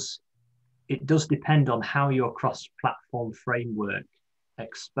it does depend on how your cross-platform framework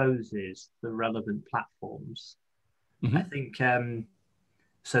exposes the relevant platforms. Mm-hmm. I think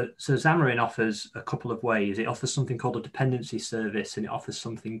so Xamarin offers a couple of ways. It offers something called a dependency service, and it offers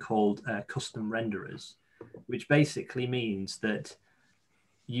something called custom renderers, which basically means that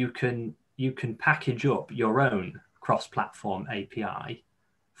you can package up your own cross-platform API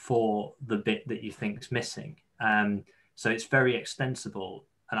for the bit that you think is missing. So it's very extensible.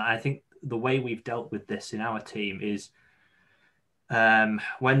 And I think the way we've dealt with this in our team is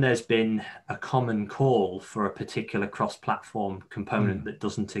when there's been a common call for a particular cross-platform component that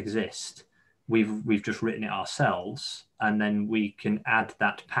doesn't exist, we've just written it ourselves, and then we can add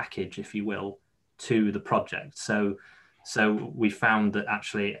that package, if you will, to the project. So we found that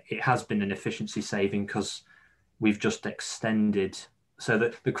actually it has been an efficiency saving, because we've just extended. So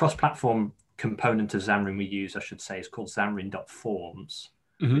the cross-platform component of Xamarin we use, I should say, is called Xamarin.Forms.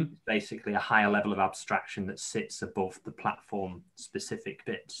 Mm-hmm. Basically a higher level of abstraction that sits above the platform specific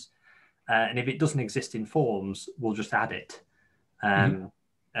bits. And if it doesn't exist in forms, we'll just add it. And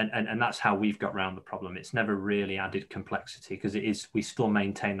that's how we've got around the problem. It's never really added complexity because we still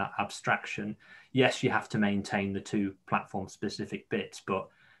maintain that abstraction. Yes, you have to maintain the two platform specific bits, but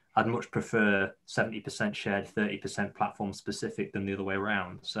I'd much prefer 70% shared, 30% platform specific than the other way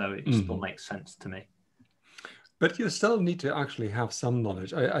around. So it still makes sense to me. But you still need to actually have some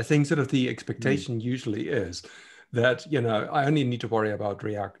knowledge. I think sort of the expectation usually is that, you know, I only need to worry about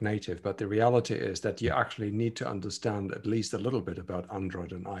React Native, but the reality is that you actually need to understand at least a little bit about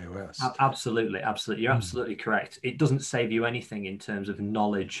Android and iOS. Absolutely, absolutely. You're absolutely correct. It doesn't save you anything in terms of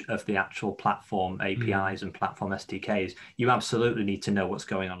knowledge of the actual platform APIs and platform SDKs. You absolutely need to know what's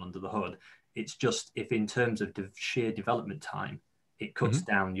going on under the hood. It's just if in terms of sheer development time, it cuts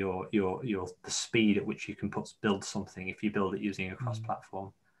down the speed at which you can build something if you build it using a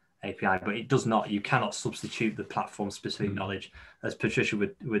cross-platform API, but it does not. You cannot substitute the platform-specific knowledge, as Patricia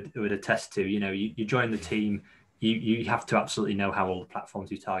would attest to. You know, you join the team, you have to absolutely know how all the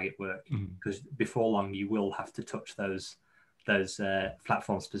platforms you target work, because before long you will have to touch those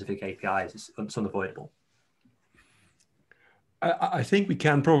platform-specific APIs. It's unavoidable. I think we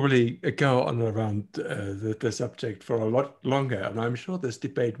can probably go on around the subject for a lot longer, and I'm sure this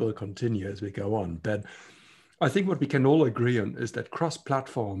debate will continue as we go on. But I think what we can all agree on is that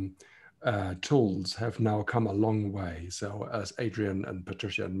cross-platform tools have now come a long way. So as Adrian and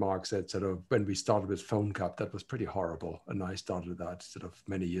Patricia and Mark said, sort of when we started with PhoneCup, that was pretty horrible. And I started that sort of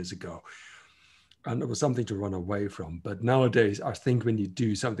many years ago. And it was something to run away from. But nowadays, I think when you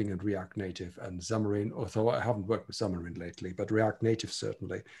do something in React Native and Xamarin, although I haven't worked with Xamarin lately, but React Native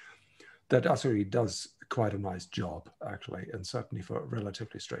certainly, that actually does quite a nice job, actually, and certainly for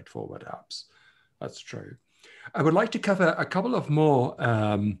relatively straightforward apps. That's true. I would like to cover a couple of more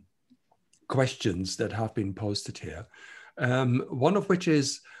questions that have been posted here. One of which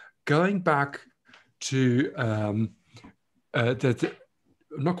is going back to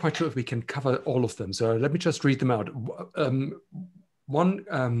I'm not quite sure if we can cover all of them. So let me just read them out.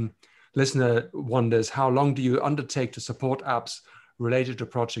 One listener wonders, how long do you undertake to support apps related to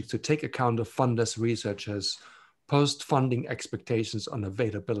projects to take account of funders, researchers, post-funding expectations on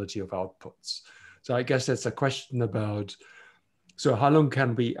availability of outputs? So I guess that's a question about, so how long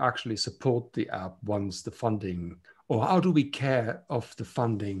can we actually support the app once the funding, or how do we care of the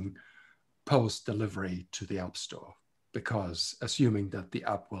funding post-delivery to the App Store? Because assuming that the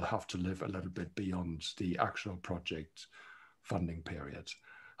app will have to live a little bit beyond the actual project funding period.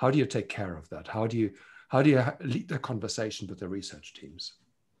 How do you take care of that? How do you lead the conversation with the research teams?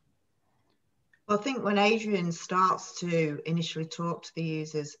 Well, I think when Adrian starts to initially talk to the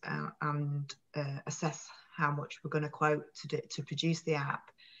users and assess how much we're going to quote to produce the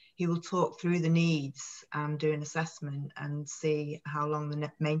app, he will talk through the needs and do an assessment and see how long the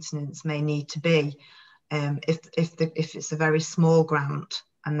maintenance may need to be. If it's a very small grant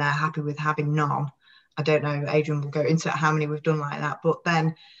and they're happy with having none, I don't know, Adrian will go into how many we've done like that, but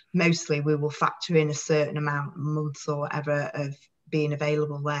then mostly we will factor in a certain amount, months or whatever, of being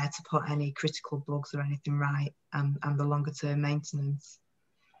available there to put any critical bugs or anything right, and the longer term maintenance.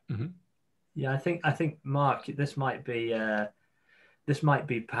 Yeah, I think Mark, this might be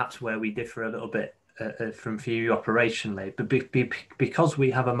perhaps where we differ a little bit from you operationally, but because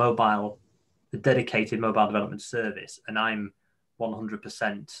we have a dedicated mobile development service, and I'm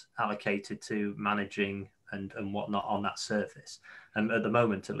 100% allocated to managing and whatnot on that service, and at the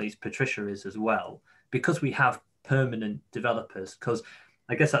moment at least Patricia is as well, because we have permanent developers. Because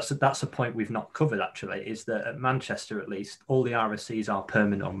I guess that's a point we've not covered actually, is that at Manchester at least all the RSCs are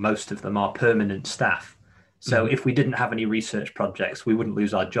permanent, or most of them are permanent staff. So if we didn't have any research projects, we wouldn't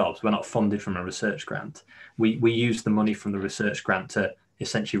lose our jobs. We're not funded from a research grant. We use the money from the research grant to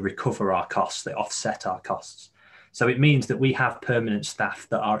essentially recover our costs, they offset our costs. So it means that we have permanent staff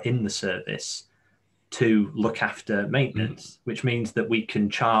that are in the service to look after maintenance, which means that we can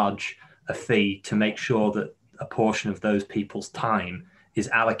charge a fee to make sure that a portion of those people's time is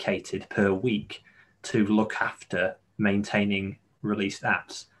allocated per week to look after maintaining released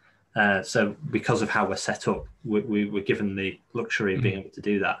apps. So because of how we're set up, we're given the luxury of being able to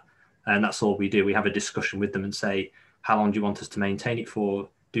do that. And that's all we do. We have a discussion with them and say, how long do you want us to maintain it for?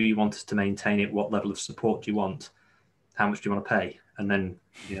 Do you want us to maintain it? What level of support do you want? How much do you want to pay? And then,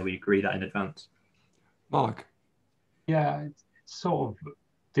 we agree that in advance. Mark? Yeah, it's sort of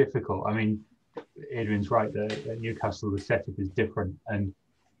difficult. I mean, Adrian's right, that at Newcastle, the setup is different. And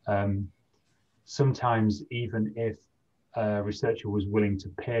sometimes even if a researcher was willing to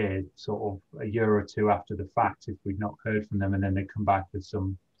pay sort of a year or two after the fact, if we'd not heard from them, and then they come back with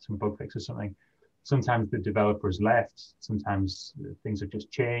some bug fix or something, sometimes the developer has left, sometimes things have just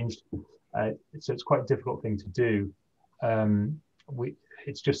changed. So it's quite a difficult thing to do.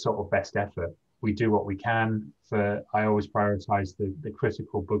 It's just sort of best effort. We do what we can. I always prioritize the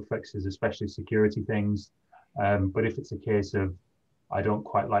critical bug fixes, especially security things. But if it's a case of I don't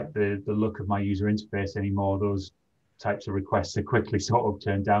quite like the look of my user interface anymore, those types of requests are quickly sort of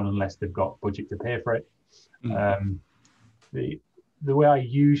turned down unless they've got budget to pay for it. The way I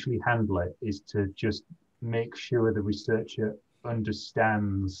usually handle it is to just make sure the researcher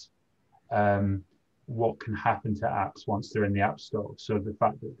understands what can happen to apps once they're in the App Store. So the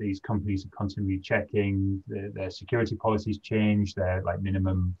fact that these companies are continually checking, their security policies change, their like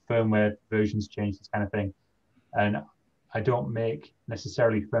minimum firmware versions change, this kind of thing. And I don't make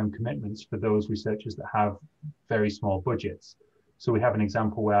necessarily firm commitments for those researchers that have very small budgets. So we have an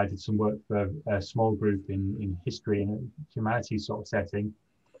example where I did some work for a small group in history and humanities sort of setting,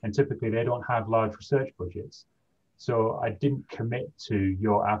 and typically they don't have large research budgets. So I didn't commit to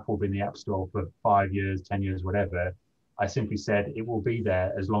your app will be in the App Store for 5 years, 10 years, whatever. I simply said it will be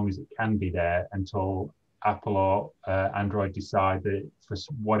there as long as it can be there until Apple or Android decide that for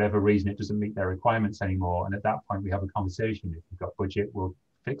whatever reason it doesn't meet their requirements anymore. And at that point we have a conversation. If you've got budget, we'll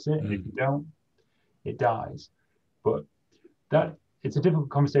fix it. And if you don't, it dies. But it's a difficult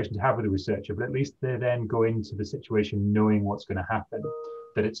conversation to have with a researcher, but at least they then go into the situation knowing what's going to happen,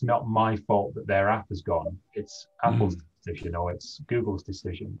 that it's not my fault that their app has gone. It's Apple's decision or it's Google's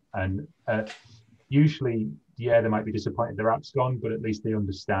decision. And usually, yeah, they might be disappointed their app's gone, but at least they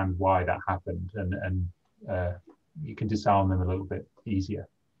understand why that happened, and you can disarm them a little bit easier.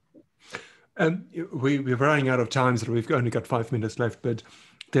 We're running out of time, so we've only got 5 minutes left, but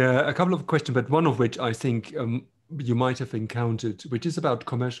there are a couple of questions, but one of which I think you might have encountered, which is about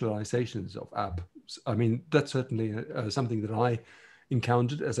commercializations of apps. I mean, that's certainly something that I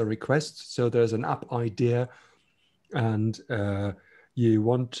encountered as a request. So there's an app idea and you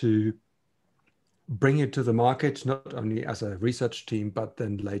want to bring it to the market, not only as a research team, but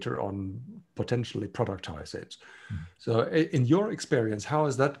then later on potentially productize it. So in your experience, how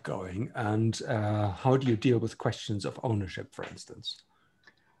is that going? And how do you deal with questions of ownership, for instance?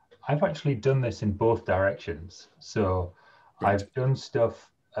 I've actually done this in both directions. So right. I've done stuff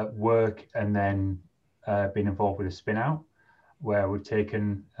at work and then been involved with a spin out where we've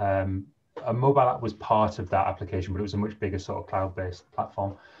taken a mobile app was part of that application, but it was a much bigger sort of cloud-based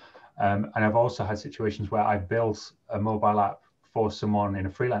platform. And I've also had situations where I built a mobile app for someone in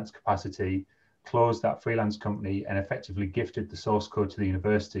a freelance capacity, closed that freelance company and effectively gifted the source code to the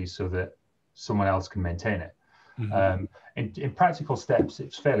university so that someone else can maintain it. In practical steps,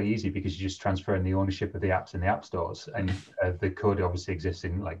 it's fairly easy because you're just transferring the ownership of the apps in the app stores, and the code obviously exists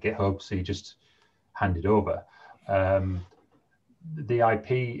in like GitHub, so you just hand it over. The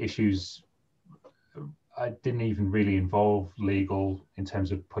IP issues, I didn't even really involve legal in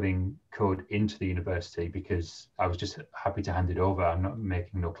terms of putting code into the university because I was just happy to hand it over. I'm not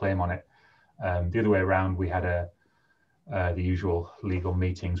making no claim on it. The other way around, we had the usual legal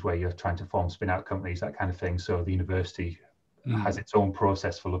meetings where you're trying to form spin-out companies, that kind of thing. So the university has its own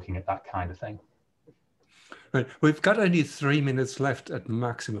process for looking at that kind of thing. Right, we've got only 3 minutes left at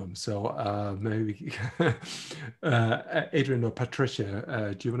maximum. So maybe Adrian or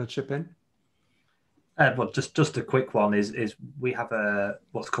Patricia, do you want to chip in? Well, just a quick one is we have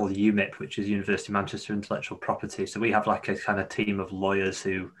what's called UMIP, which is University of Manchester Intellectual Property. So we have like a kind of team of lawyers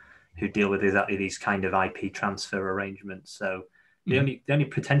who deal with exactly these kind of IP transfer arrangements. So the only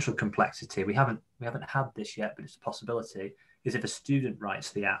potential complexity, we haven't had this yet, but it's a possibility, is if a student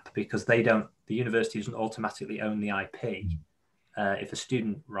writes the app, because the university doesn't automatically own the IP if a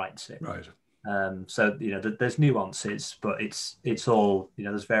student writes it. Right. So there's nuances, but it's all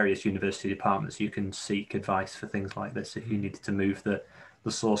there's various university departments you can seek advice for things like this if you needed to move the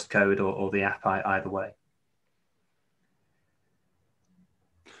source code or the app either way.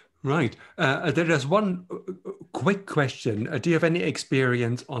 Right. There is one quick question. Do you have any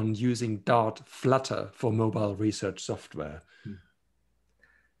experience on using Dart Flutter for mobile research software?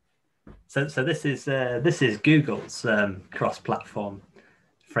 So this is Google's cross-platform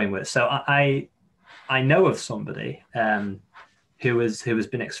framework. So I know of somebody who has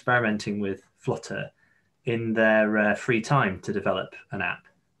been experimenting with Flutter in their free time to develop an app,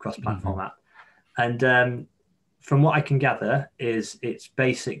 cross-platform app, and from what I can gather, it's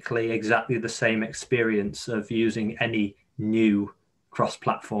basically exactly the same experience of using any new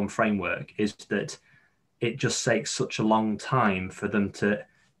cross-platform framework, is that it just takes such a long time for them to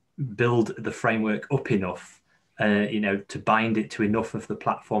build the framework up enough, to bind it to enough of the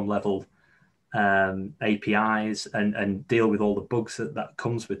platform level APIs and deal with all the bugs that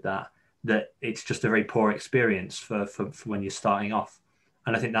comes with that it's just a very poor experience for when you're starting off.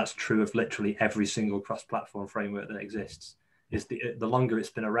 And I think that's true of literally every single cross-platform framework that exists. Is the longer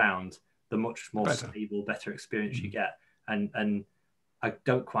it's been around, the much more stable, better experience you get. And I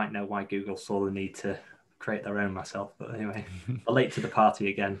don't quite know why Google saw the need to create their own myself, but anyway, I'm late to the party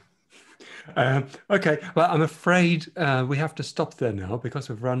again. Okay, well, I'm afraid we have to stop there now because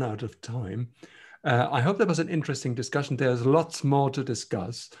we've run out of time. I hope that was an interesting discussion. There's lots more to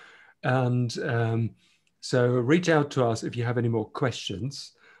discuss. And so reach out to us if you have any more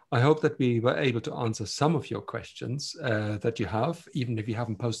questions. I hope that we were able to answer some of your questions that you have, even if you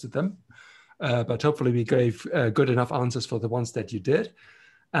haven't posted them. But hopefully we gave good enough answers for the ones that you did.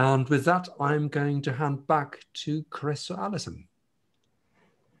 And with that, I'm going to hand back to Chris or Alison.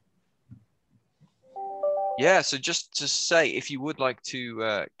 Yeah, so just to say, if you would like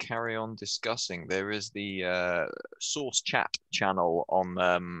to carry on discussing, there is the Source chat channel on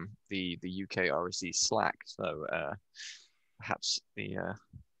the UK RSC Slack. So perhaps the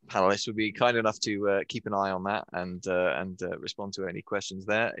panelists would be kind enough to keep an eye on that and respond to any questions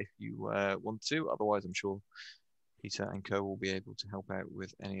there if you want to. Otherwise, I'm sure Peter and co will be able to help out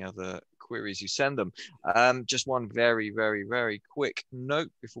with any other queries you send them. Just one very, very, very quick note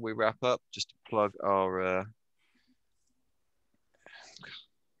before we wrap up, just to plug our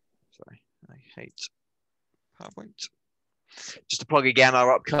sorry, I hate PowerPoint. Just to plug again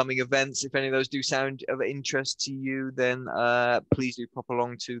our upcoming events. If any of those do sound of interest to you, then please do pop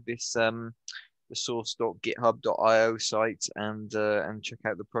along to this the source.github.io site and check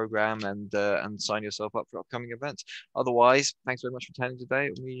out the program and sign yourself up for upcoming events. Otherwise, thanks very much for attending today.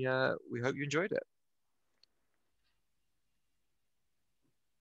 We hope you enjoyed it.